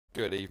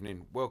Good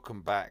evening.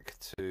 Welcome back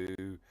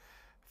to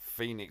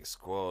Phoenix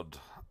Squad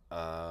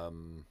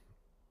um,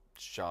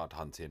 shard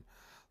hunting.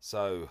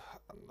 So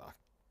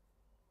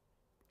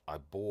I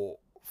bought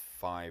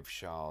 5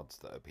 shards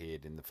that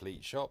appeared in the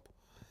fleet shop.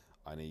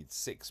 I need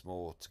 6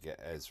 more to get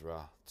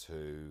Ezra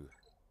to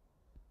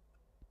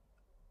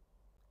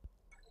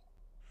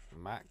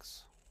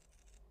max.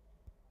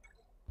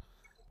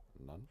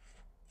 None.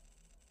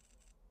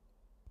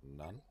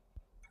 None.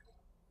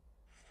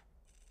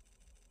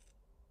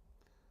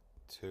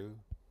 2,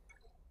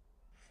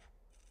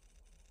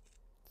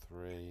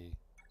 3,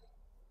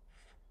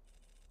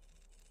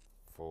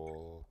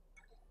 4,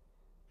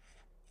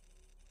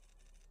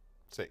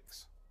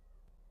 6.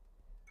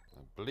 I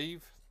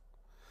believe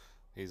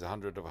he's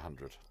 100 of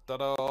 100.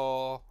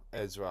 Ta-da!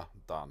 Ezra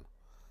done.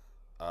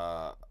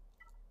 Uh,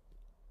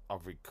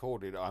 I've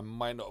recorded. I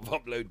might not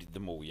have uploaded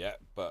them all yet,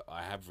 but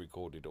I have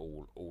recorded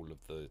all of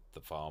the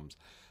farms.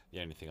 The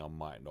only thing I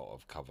might not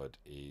have covered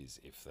is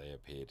if they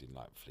appeared in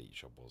like Fleet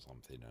Shop or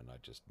something, and I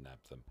just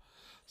nabbed them.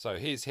 So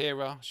here's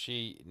Hera.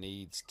 She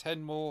needs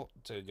 10 more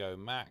to go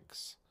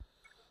max.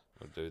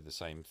 We'll do the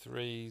same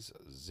threes.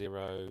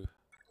 0,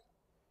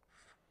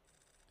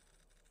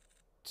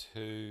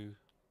 2,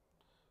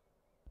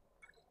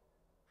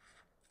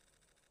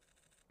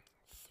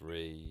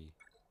 3,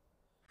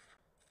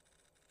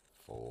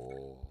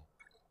 4,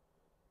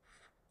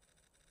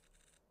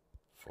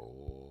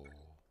 4,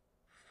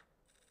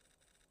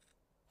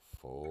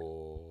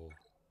 4,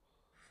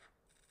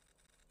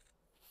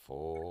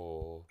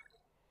 4,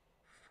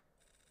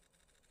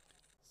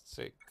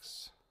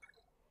 6,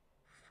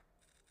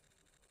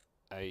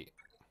 8,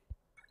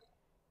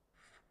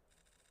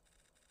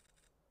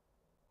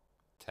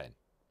 10.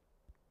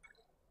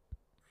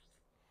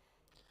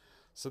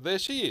 So there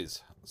she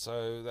is.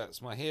 So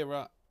that's my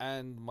Hera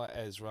and my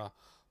Ezra,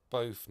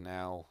 both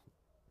now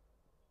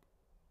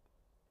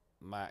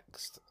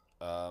maxed.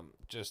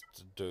 Just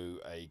to do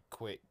a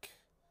quick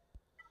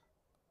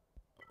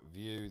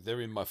view,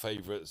 they're in my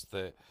favourites.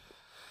 They're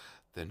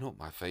not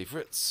my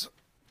favourites,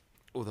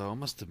 although I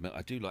must admit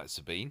I do like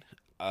Sabine.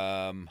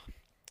 Um,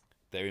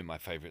 they're in my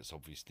favourites,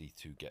 obviously,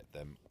 to get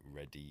them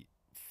ready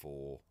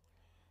for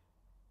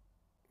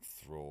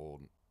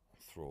Thrawn,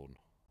 Thrawn,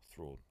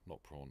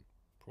 not Prawn,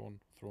 Thrawn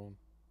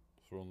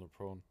the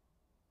Prawn,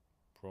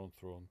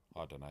 Thrawn.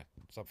 I don't know,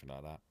 something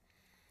like that.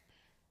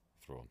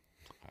 Thrawn.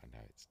 I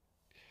know it's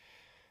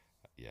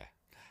yeah.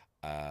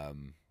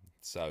 Um,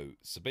 so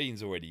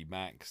Sabine's already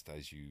maxed,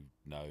 as you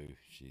know.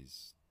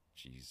 She's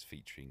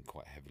featuring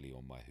quite heavily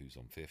on my Who's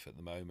on Fifth at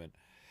the moment.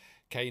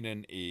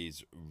 Kanan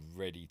is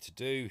ready to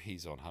do.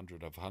 He's on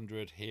 100 of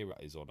 100. Hera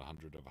is on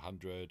 100 of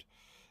 100.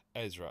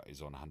 Ezra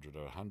is on 100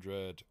 of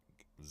 100.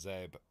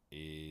 Zeb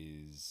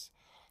is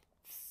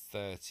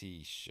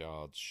 30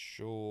 shards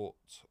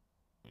short,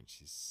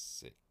 which is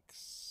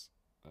 6.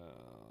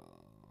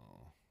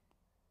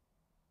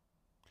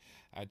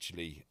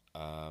 Actually,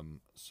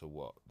 so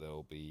what?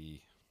 There'll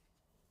be.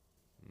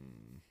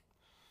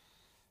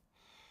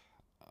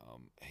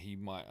 He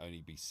might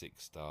only be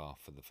 6 star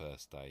for the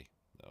first day.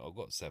 I've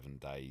got 7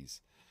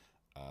 days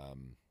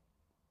um,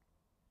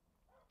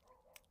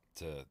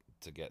 to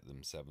get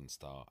them 7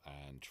 star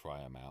and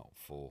try them out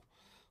for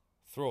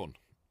Thrawn.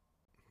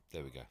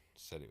 There we go.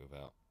 Said it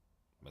without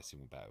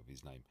messing about with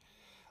his name.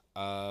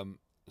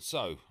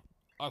 So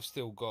I've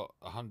still got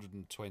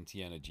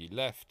 120 energy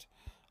left.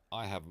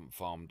 I haven't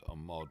farmed a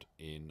mod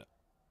in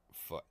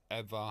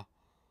forever.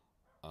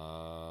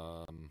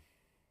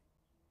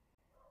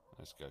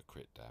 Let's go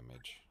crit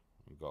damage.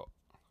 We've got.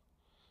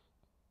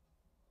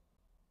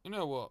 You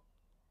know what?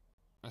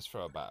 Let's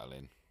throw a battle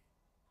in.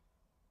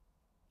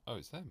 Oh,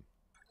 it's them.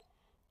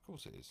 Of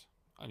course it is.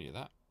 I knew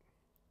that.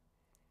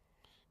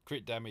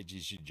 Crit damage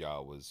is your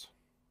Jawas.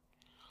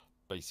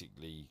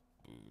 Basically,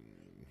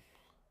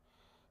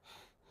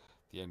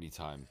 the only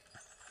time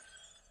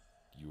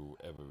you'll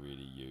ever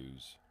really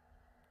use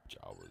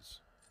Jawas.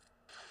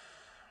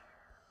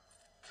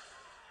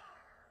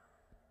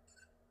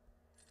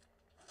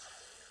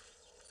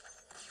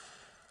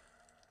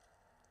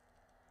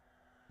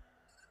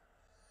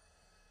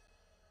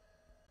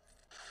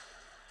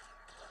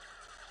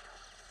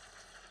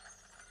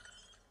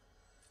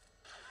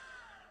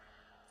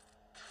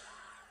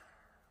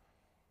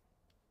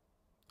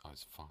 Oh,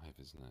 it's 5,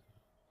 isn't it?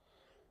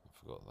 I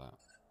forgot that.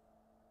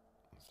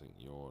 I think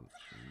you're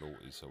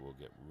naughty, so we'll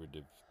get rid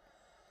of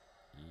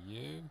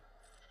you.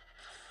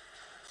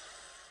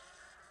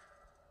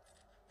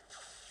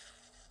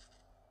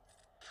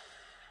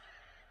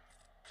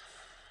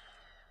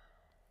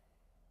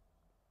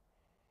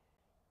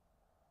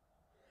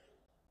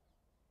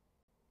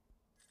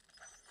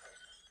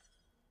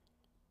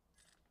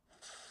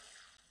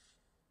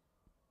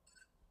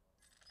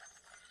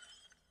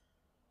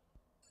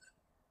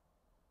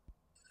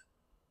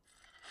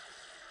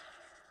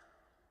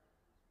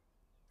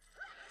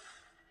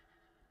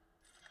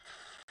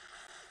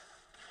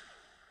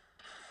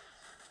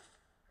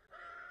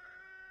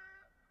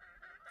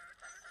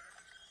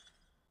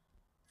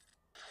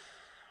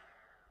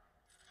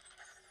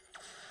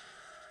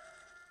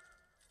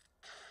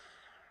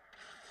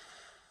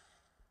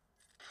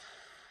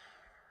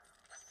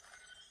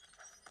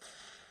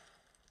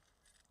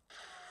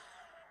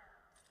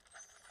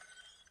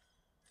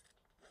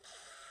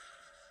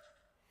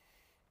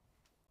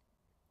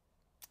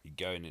 You're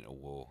going into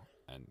war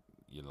and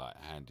you're like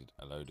handed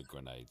a load of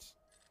grenades.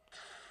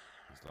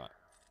 It's like,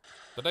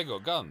 but they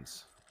got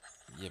guns.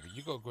 Yeah, but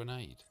you got a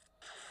grenade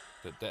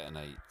that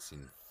detonates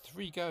in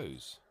 3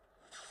 goes.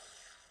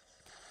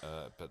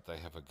 But they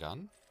have a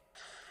gun?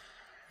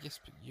 Yes,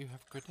 but you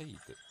have a grenade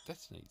that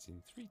detonates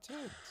in 3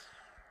 turns.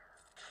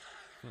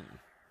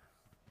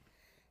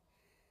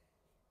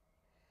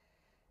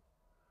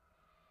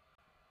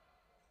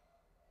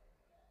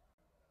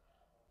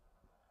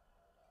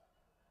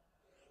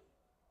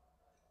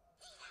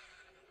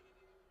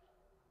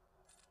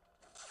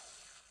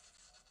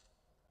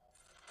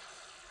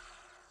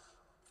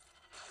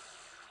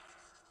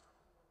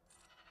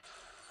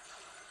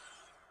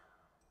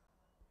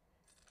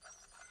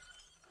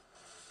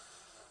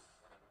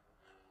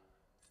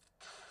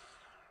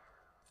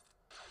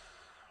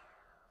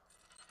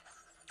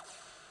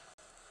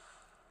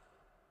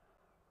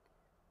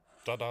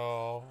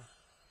 Ta-da!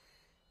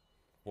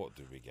 What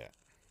did we get?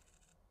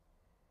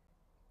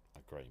 A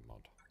grey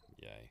mod.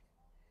 Yay.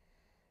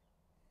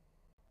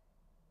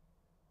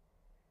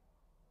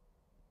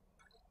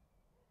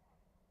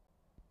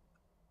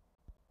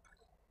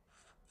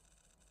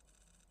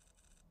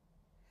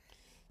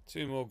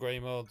 Two more grey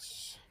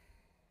mods.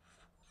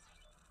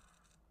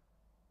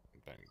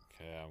 Don't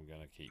care, I'm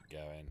going to keep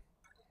going.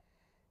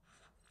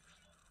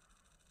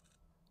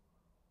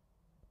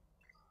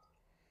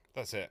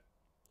 That's it.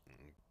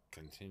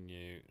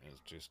 Continue.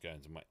 Let's just go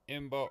into my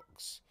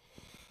inbox.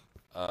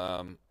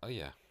 Oh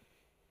yeah.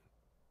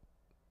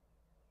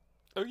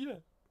 Oh yeah.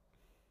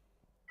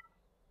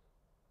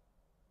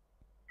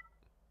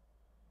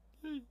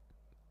 Yay.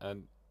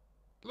 And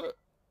look.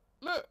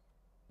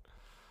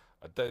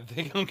 I don't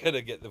think I'm going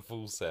to get the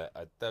full set.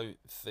 I don't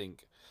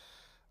think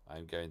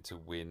I'm going to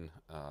win.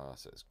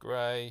 So it's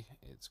grey,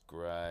 it's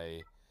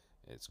grey,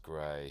 it's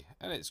grey,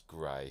 and it's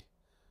grey.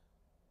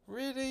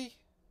 Really?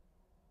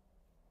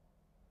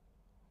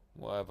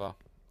 Whatever.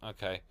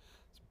 Okay.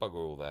 It's bugger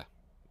all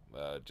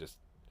there. Just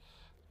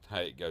how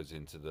it goes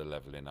into the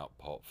levelling up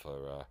pot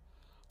for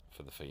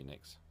the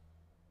Phoenix.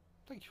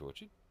 Thank you for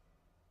watching.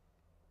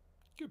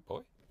 Good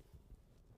boy.